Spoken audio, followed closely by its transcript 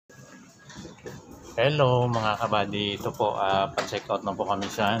Hello mga kabady, ito po pa-check out na po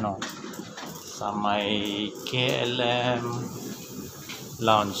kami sa sa may KLM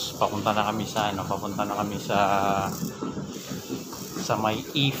lounge. Papunta na kami sa sa may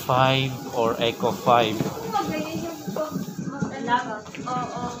E5 or Eco 5.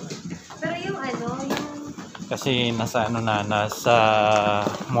 Oo. Pero yung Kasi nasa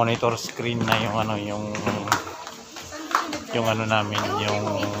monitor screen na yung namin,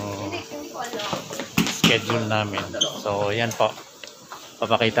 yung schedule namin. So yan po,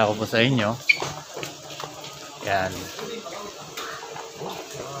 papakita ko po sa inyo. Yan,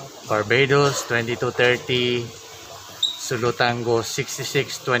 Barbados 22:30, Zulu Tango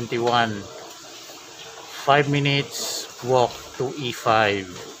 66:21, 5 minutes walk to E5.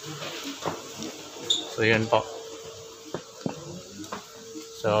 So yun po.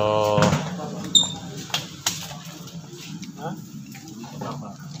 So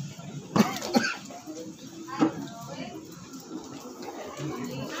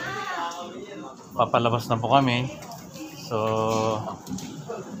papalabas na po kami. So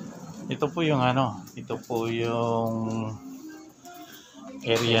ito po yung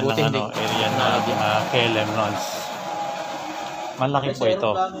area ng KLM lounge. Malaki po ito.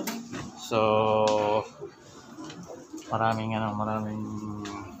 So maraming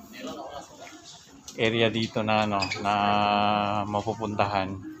area dito na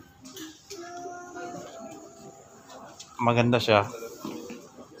mapupuntahan. Maganda siya.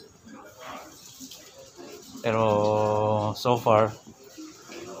 Pero so far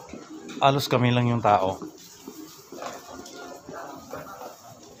halos kami lang yung tao.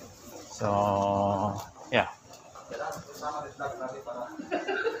 So yeah,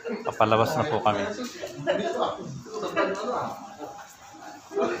 papalabas na po kami.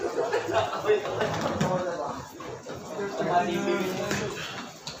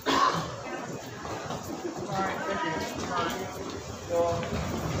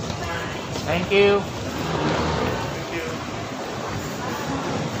 Thank you.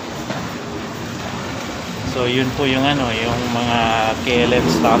 So yun po yung mga KLM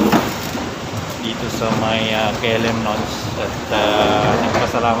staff dito sa may KLM lounge, at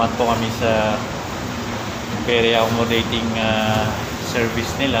nagpasalamat po kami sa very accommodating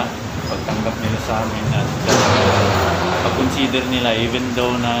service nila, pagtanggap nila sa amin, at pag-consider nila even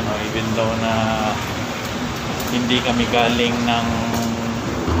though na hindi kami galing ng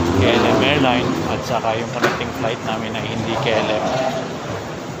KLM airline, at saka yung connecting flight namin ay hindi KLM.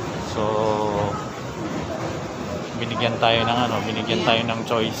 So binigyan tayo ng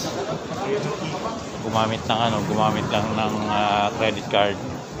choice, gumamit lang ng credit card.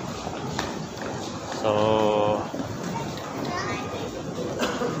 So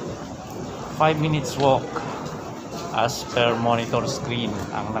 5 minutes walk as per monitor screen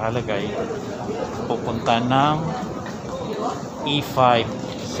ang nakalagay, pupunta ng E5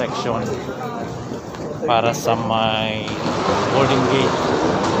 section para sa may boarding gate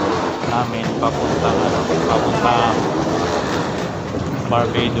namin papunta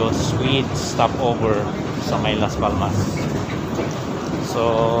Barbados Suite stopover sa may Las Palmas. So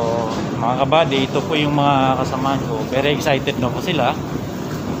mga kabady, ito po yung mga kasamahan ko. Very excited na po sila.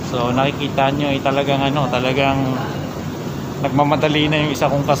 So nakikita nyo talagang nagmamadali na yung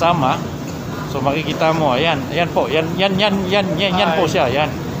isa kong kasama. So makikita mo, ayan po, yan po siya, yan.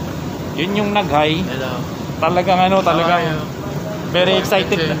 Yun yung nag-high. Talagang very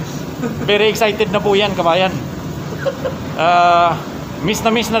excited. Very excited na po yan, kabayan. Miss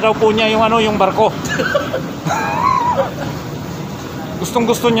na daw po niya yung barko.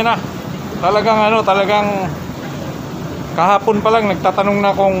 Gustong-gusto niya na. Talagang kahapon pa lang nagtatanong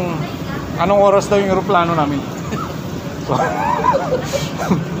na kung anong oras daw yung eroplano namin. So,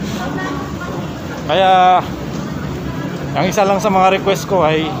 kaya ang isa lang sa mga request ko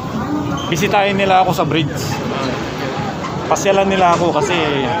ay bisitahin nila ako sa bridge. Pasyalan nila ako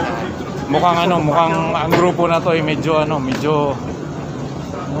kasi mukhang ang grupo na to ay medyo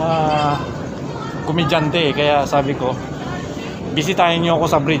komedyante, kaya sabi ko bisitahin niyo ako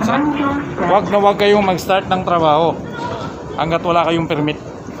sa bridge, ha? Wag kayong mag-start ng trabaho hangga't wala kayong permit.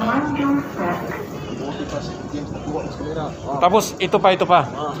 Tapos ito pa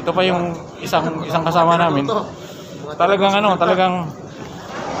yung isang kasama namin, talagang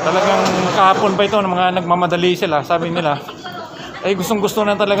kahapon pa ito, mga nagmamadali sila, sabi nila ay gustong-gusto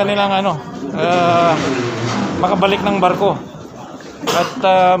na talaga nilang makabalik ng barko, at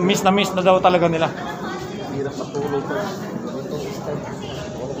miss na daw talaga nila. Hirap matulog pa.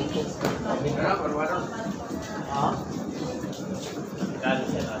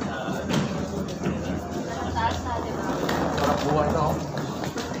 Sarap buhay na,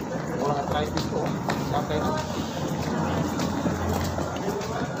 walang arthritis ko. Okay.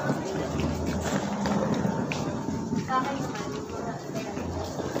 Sa akin naman.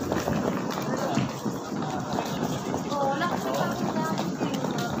 Oo, wala kasi parang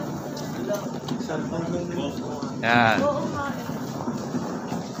Yan. oo nga.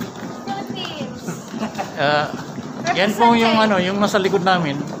 Philippines. Yan po yung ano, yung nasa likod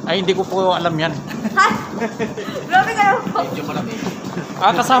namin. Ay, hindi ko po alam yan. Ha? Grabe ka naman po. Medyo malaki.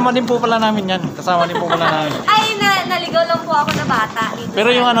 Kasama din po pala namin yan. Kasama din po pala namin. Ay, naligaw lang po ako na bata. Dito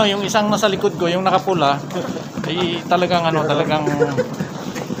Pero yung sa- ano, yung isang nasa likod ko, yung nakapula, ay talagang ano, talagang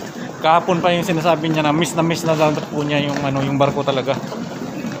kahapon pa yung sinasabi niya na miss na daw po niya yung ano, yung barko talaga.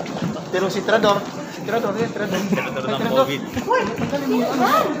 Pero si Tirador ng COVID. Uy, sino yan?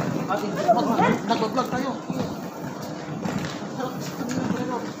 Nag-vlog tayo.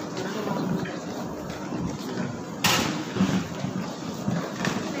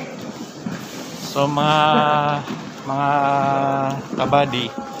 So mga kabady,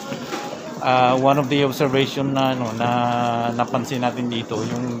 one of the observation na ano na napansin natin dito,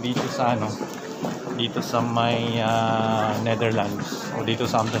 yung dito sa ano, dito sa may Netherlands o dito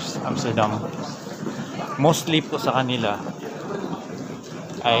sa Amsterdam, mostly po sa kanila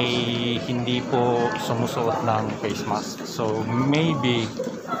ay hindi po sumusuot ng face mask. So maybe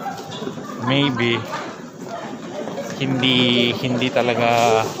hindi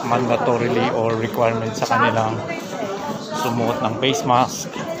talaga mandatorily or requirement sa kanilang sumuot ng face mask.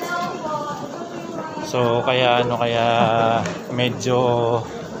 So kaya medyo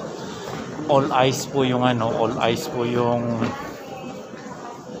all eyes po yung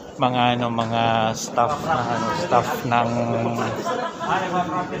mga staff ng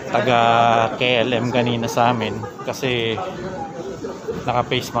taga KLM kanina sa amin, kasi naka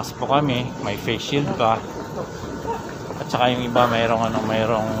face mask po kami, may face shield pa, at saka yung iba mayroong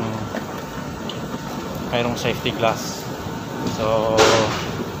safety glass. So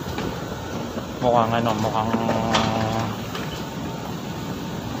mukhang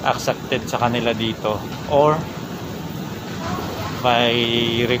accepted sa kanila dito, or by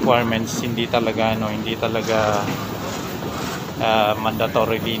requirements hindi talaga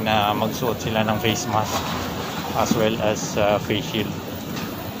mandatorily na magsuot sila ng face mask as well as face shield.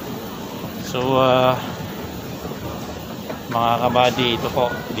 So mga kabady,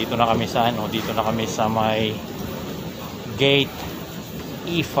 dito na kami sa may gate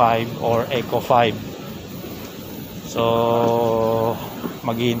E5 or Eco 5. So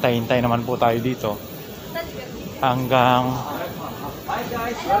maghihintay naman po tayo dito hanggang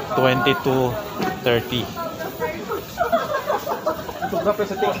 22:30.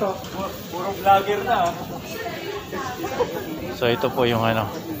 Puro vlogger na. So ito po yung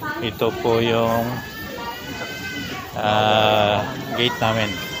gate namin.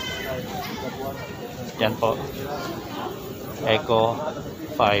 Yan po, Eco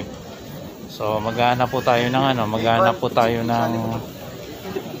 5. So maghahanap po tayo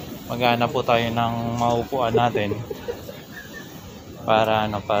ng maupuan natin para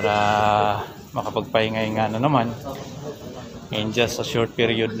makapagpahinga naman in just a short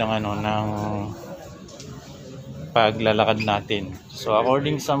period ng paglalakad natin. So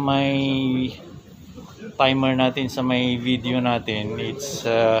according sa may timer natin sa may video natin, it's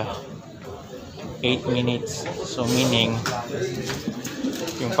 8 minutes. So meaning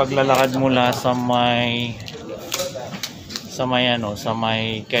yung paglalakad mula sa may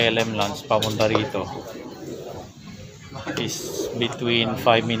KLM Lounge papunta rito is between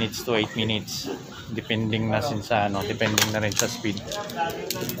 5 minutes to 8 minutes, depending na rin sa speed.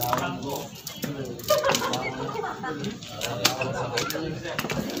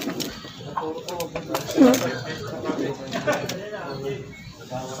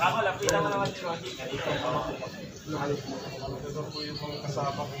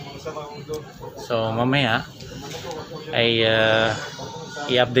 So mamaya ay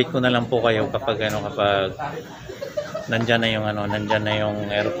i-update ko na lang po kayo kapag nandyan na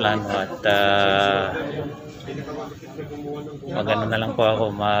yung aeroplano, at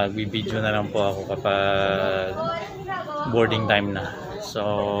magbibideo na lang po ako kapag boarding time na. So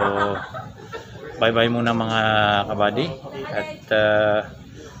bye bye muna mga kabady, at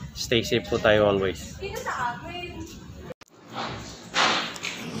stay safe po tayo always.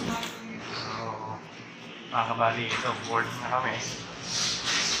 Mga kabady, ito board na kami.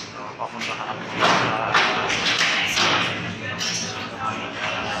 So papunta na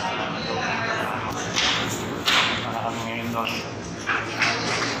kami ngayon doon.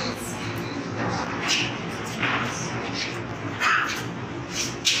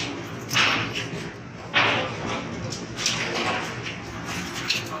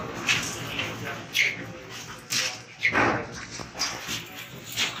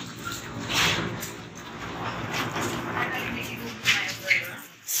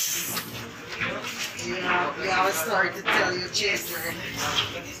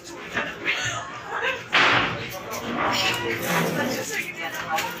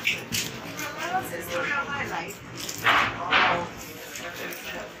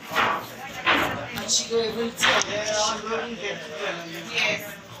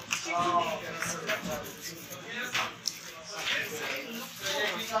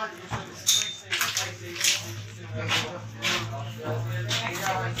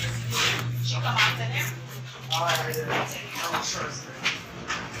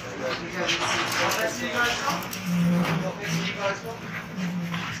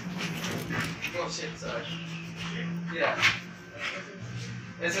 Yeah.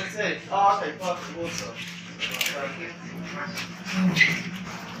 It's okay. Oh, okay, perfect water.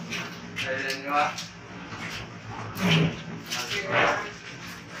 There you are.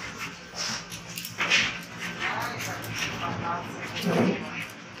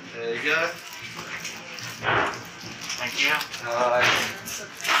 There you go. Thank you.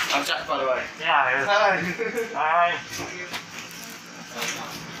 I'm Jack, by the way. Yeah. Hi. Bye.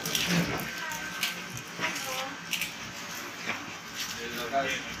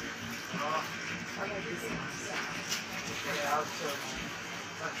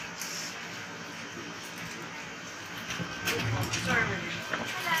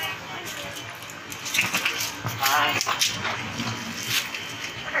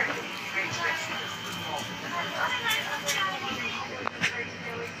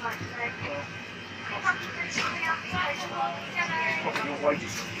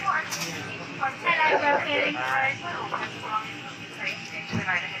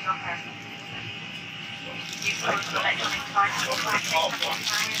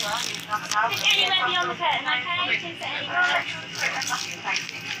 Anywhere beyond the curtain, okay? Chase it anywhere.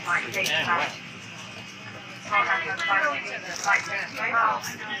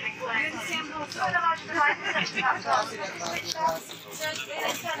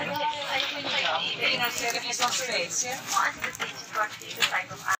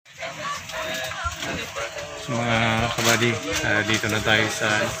 So mga kabady, dito na tayo sa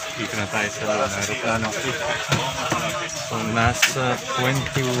aeroplano. So nasa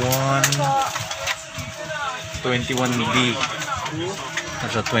 21D.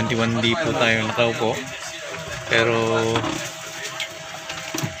 Nasa 21D po tayo nakaupo. Pero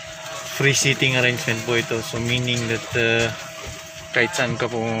free seating arrangement po ito. So meaning that kahit saan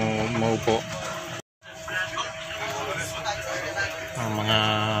ka po maupo. Ang mga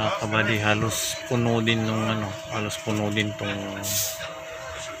kabady, halos puno din tong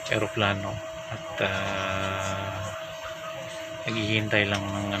eroplano at naghihintay lang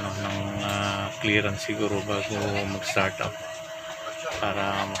ng clearance siguro bago mag-start up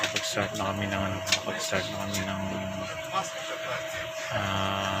para makapag-start na kami ng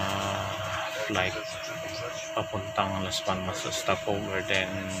flight papuntang Las Palmas sa stopover,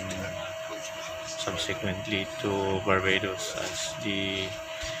 then subsequently to Barbados as the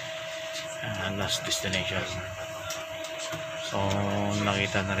last destination. So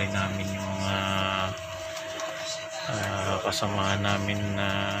nakita na rin namin yung kasamahan namin na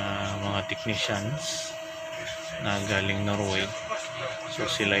mga technicians na galing Norway. So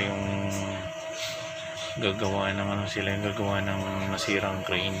sila yung gagawa ng nasirang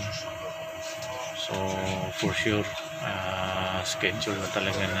crane. So for sure schedule na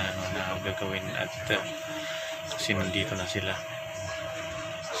talaga na gagawin at kasi nandito na sila.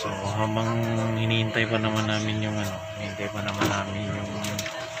 So habang hinihintay pa naman namin yung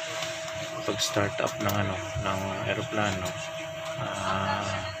pag-start up ng eroplano,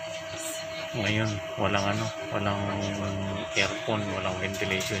 ngayon walang aircon, walang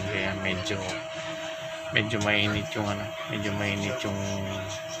ventilation, kaya medyo mainit yung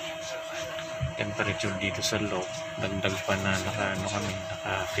temperature dito sa loob. Dagdag pa na naka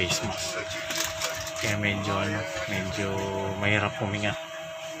face mask, kaya medyo mahirap huminga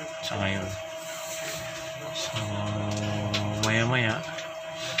sa ngayon. So maya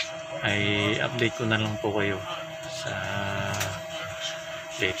ay update ko na lang po kayo sa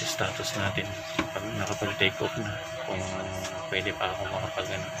latest status natin pag nakapag-take off na, kung pwede pa ako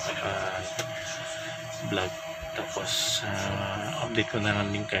makapag-vlog. Tapos update ko na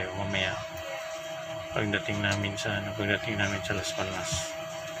lang din kayo mamaya pagdating namin sa Las Palmas.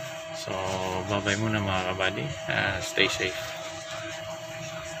 So bye bye muna mga kabady, stay safe.